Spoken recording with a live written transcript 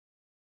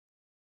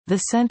The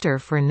Center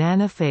for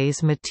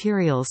Nanophase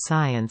Materials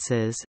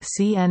Sciences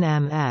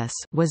 (CNMS)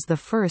 was the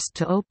first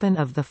to open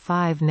of the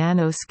 5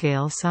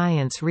 nanoscale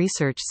science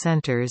research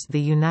centers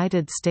the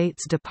United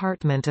States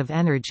Department of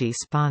Energy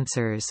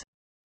sponsors.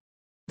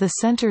 The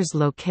center's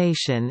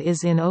location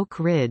is in Oak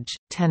Ridge,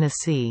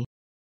 Tennessee.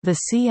 The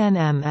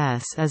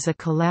CNMS is a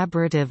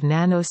collaborative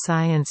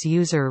nanoscience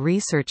user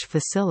research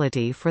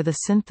facility for the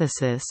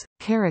synthesis,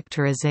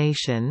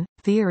 characterization,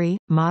 theory,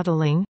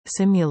 modeling,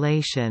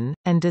 simulation,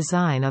 and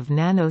design of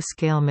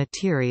nanoscale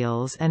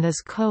materials and is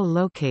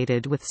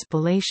co-located with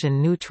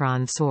spallation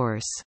neutron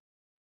source.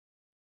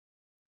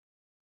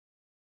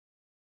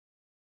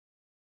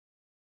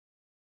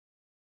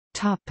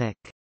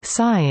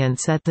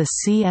 Science at the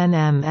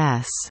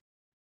CNMS.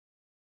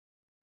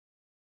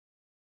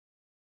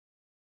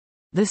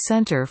 The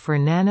Center for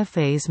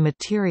Nanophase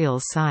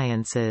Materials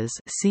Sciences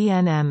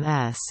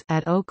 (CNMS)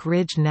 at Oak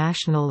Ridge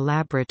National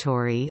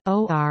Laboratory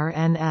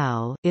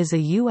 (ORNL) is a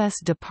U.S.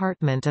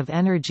 Department of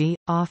Energy,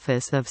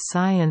 Office of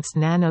Science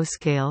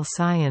Nanoscale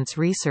Science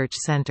Research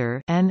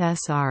Center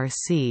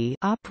 (NSRC)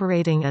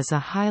 operating as a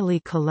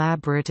highly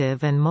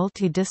collaborative and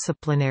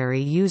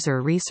multidisciplinary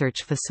user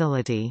research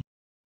facility.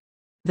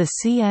 The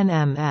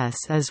CNMS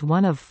is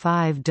one of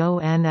 5 DOE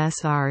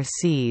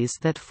NSRCs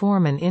that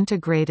form an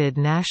integrated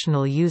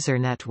national user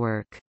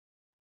network.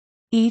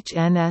 Each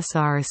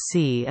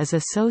NSRC is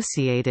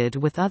associated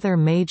with other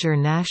major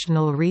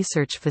national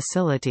research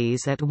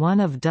facilities at one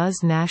of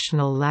DOE's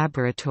national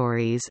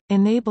laboratories,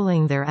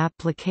 enabling their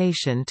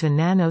application to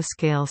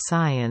nanoscale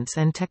science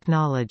and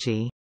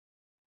technology.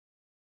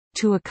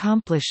 To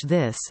accomplish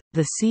this,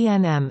 the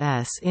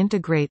CNMS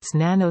integrates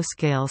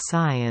nanoscale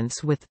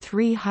science with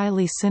 3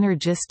 highly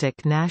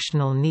synergistic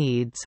national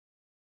needs: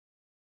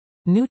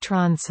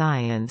 neutron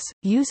science,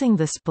 using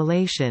the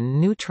spallation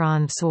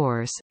neutron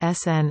source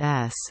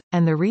 (SNS),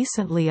 and the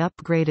recently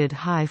upgraded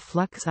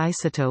high-flux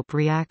isotope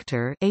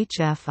reactor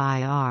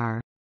 (HFIR).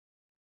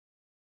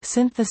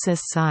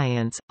 Synthesis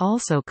science,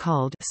 also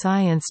called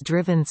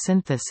science-driven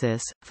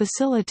synthesis,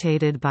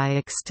 facilitated by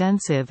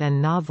extensive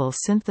and novel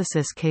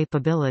synthesis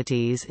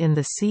capabilities in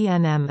the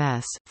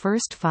CNMS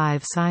first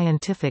 5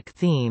 scientific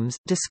themes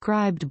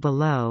described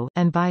below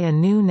and by a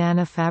new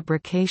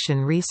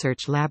nanofabrication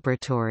research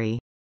laboratory.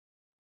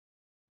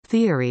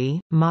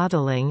 Theory,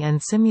 modeling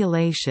and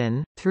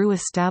simulation, through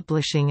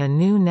establishing a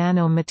new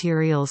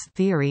Nanomaterials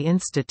Theory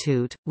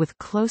Institute, with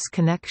close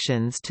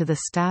connections to the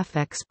staff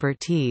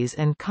expertise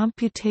and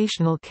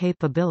computational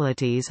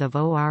capabilities of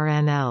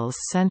ORNL's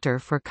Center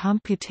for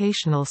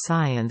Computational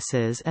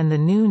Sciences and the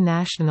new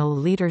National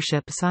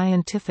Leadership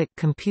Scientific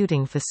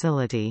Computing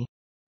Facility.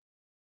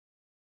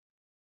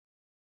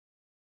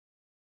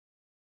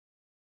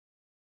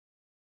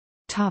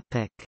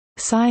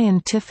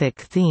 Scientific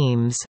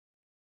themes.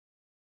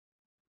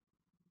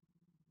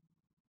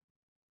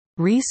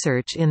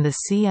 Research in the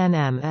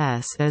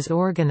CNMS is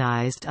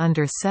organized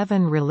under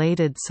 7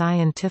 related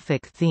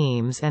scientific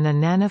themes and a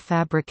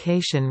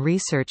Nanofabrication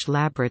Research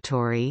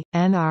Laboratory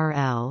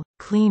 (NRL)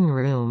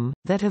 cleanroom,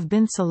 that have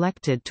been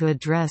selected to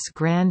address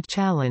grand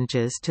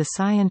challenges to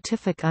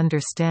scientific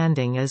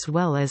understanding as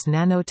well as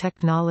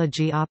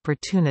nanotechnology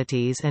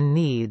opportunities and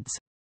needs.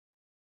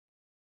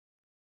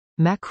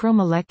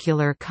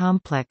 Macromolecular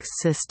complex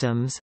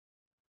systems,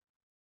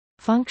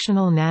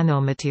 functional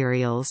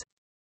nanomaterials,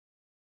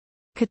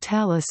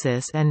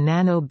 catalysis and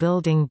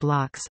nano-building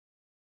blocks,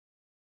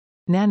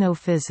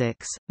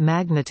 nanophysics,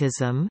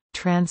 magnetism,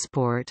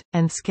 transport,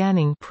 and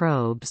scanning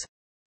probes,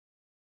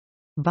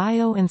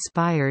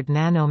 bio-inspired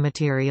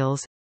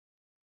nanomaterials,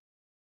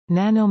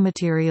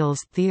 Nanomaterials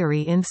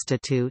Theory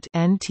Institute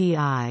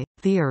 (NTI),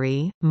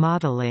 theory,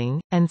 modeling,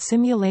 and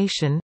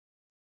simulation,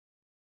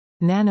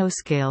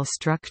 nanoscale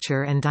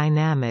structure and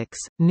dynamics,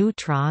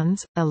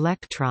 neutrons,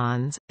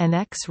 electrons, and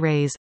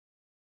X-rays,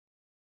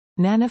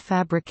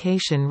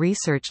 Nanofabrication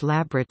Research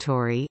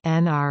Laboratory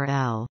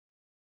 (NRL).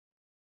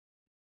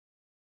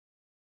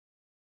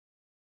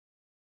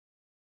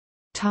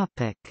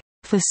 Topic: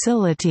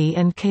 Facility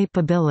and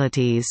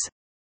capabilities.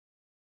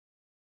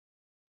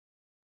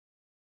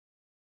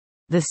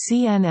 The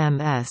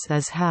CNMS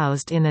is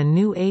housed in a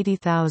new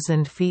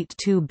 80,000 feet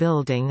 2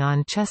 building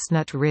on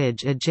Chestnut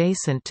Ridge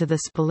adjacent to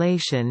the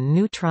spallation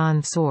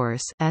neutron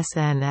source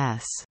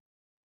 (SNS).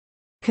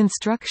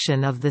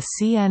 Construction of the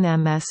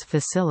CNMS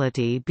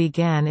facility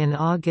began in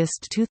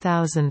August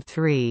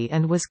 2003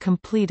 and was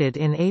completed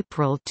in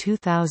April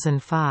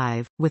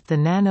 2005, with the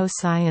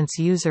Nanoscience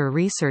User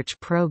Research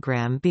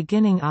Program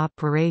beginning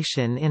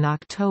operation in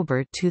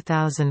October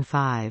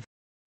 2005.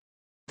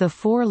 The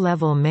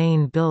 4-level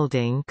main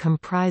building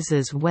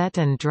comprises wet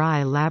and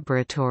dry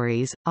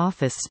laboratories,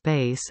 office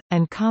space,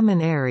 and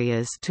common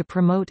areas to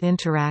promote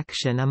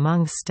interaction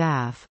among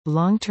staff,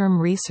 long-term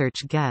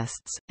research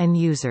guests, and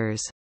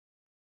users.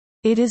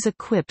 It is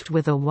equipped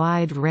with a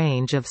wide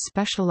range of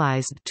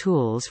specialized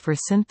tools for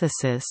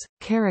synthesis,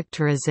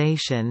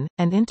 characterization,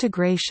 and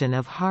integration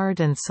of hard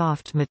and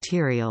soft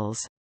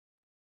materials.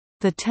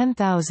 The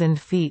 10,000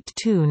 feet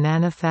 2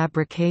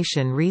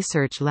 nanofabrication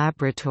research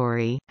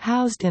laboratory,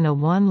 housed in a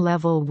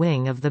one-level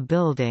wing of the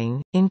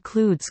building,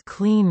 includes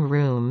clean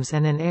rooms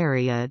and an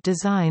area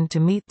designed to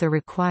meet the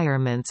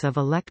requirements of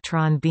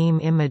electron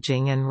beam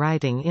imaging and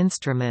writing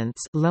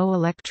instruments, low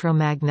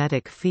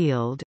electromagnetic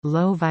field,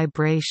 low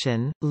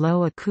vibration,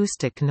 low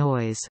acoustic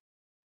noise.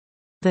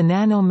 The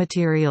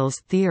Nanomaterials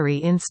Theory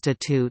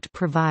Institute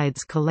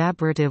provides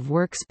collaborative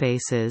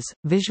workspaces,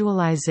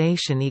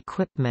 visualization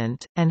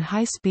equipment, and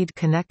high-speed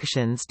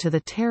connections to the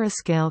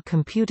terascale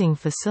computing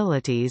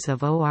facilities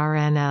of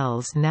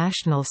ORNL's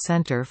National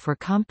Center for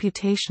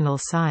Computational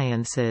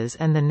Sciences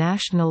and the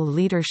National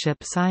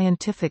Leadership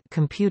Scientific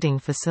Computing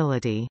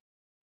Facility.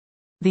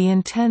 The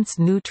intense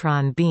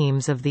neutron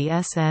beams of the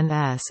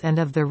SNS and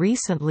of the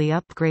recently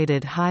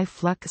upgraded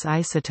high-flux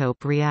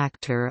isotope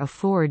reactor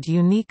afford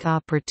unique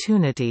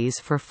opportunities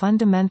for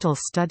fundamental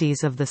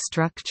studies of the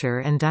structure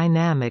and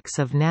dynamics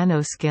of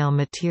nanoscale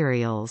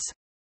materials.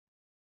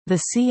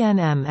 The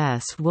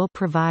CNMS will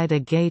provide a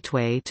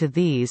gateway to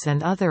these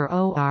and other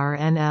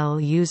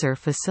ORNL user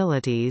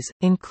facilities,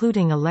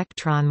 including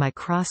electron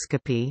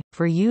microscopy,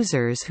 for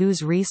users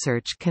whose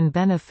research can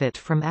benefit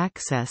from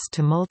access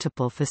to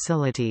multiple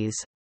facilities.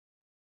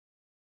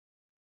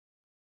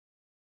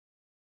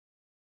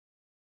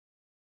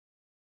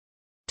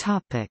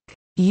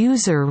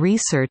 User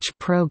Research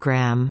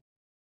Program.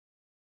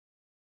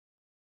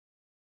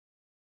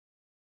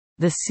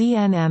 The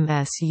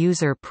CNMS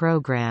User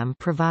Program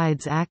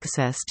provides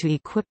access to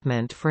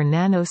equipment for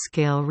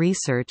nanoscale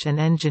research and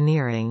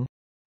engineering.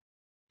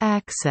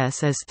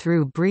 Access is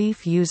through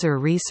brief user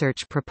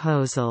research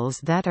proposals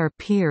that are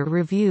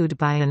peer-reviewed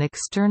by an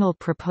external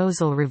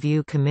proposal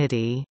review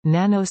committee.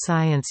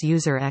 Nanoscience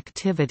user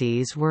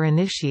activities were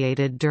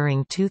initiated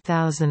during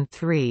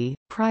 2003,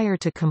 prior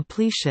to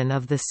completion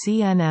of the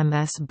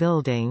CNMS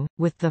building,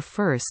 with the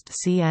first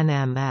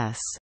CNMS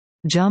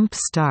Jump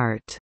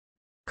Start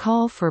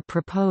call for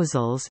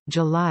proposals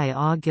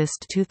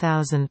July–August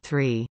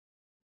 2003.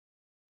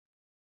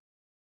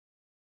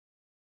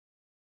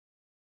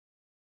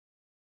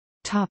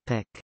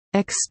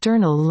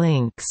 External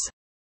links.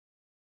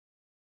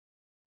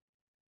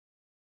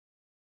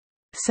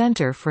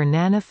 Center for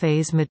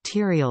Nanophase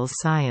Materials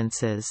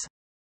Sciences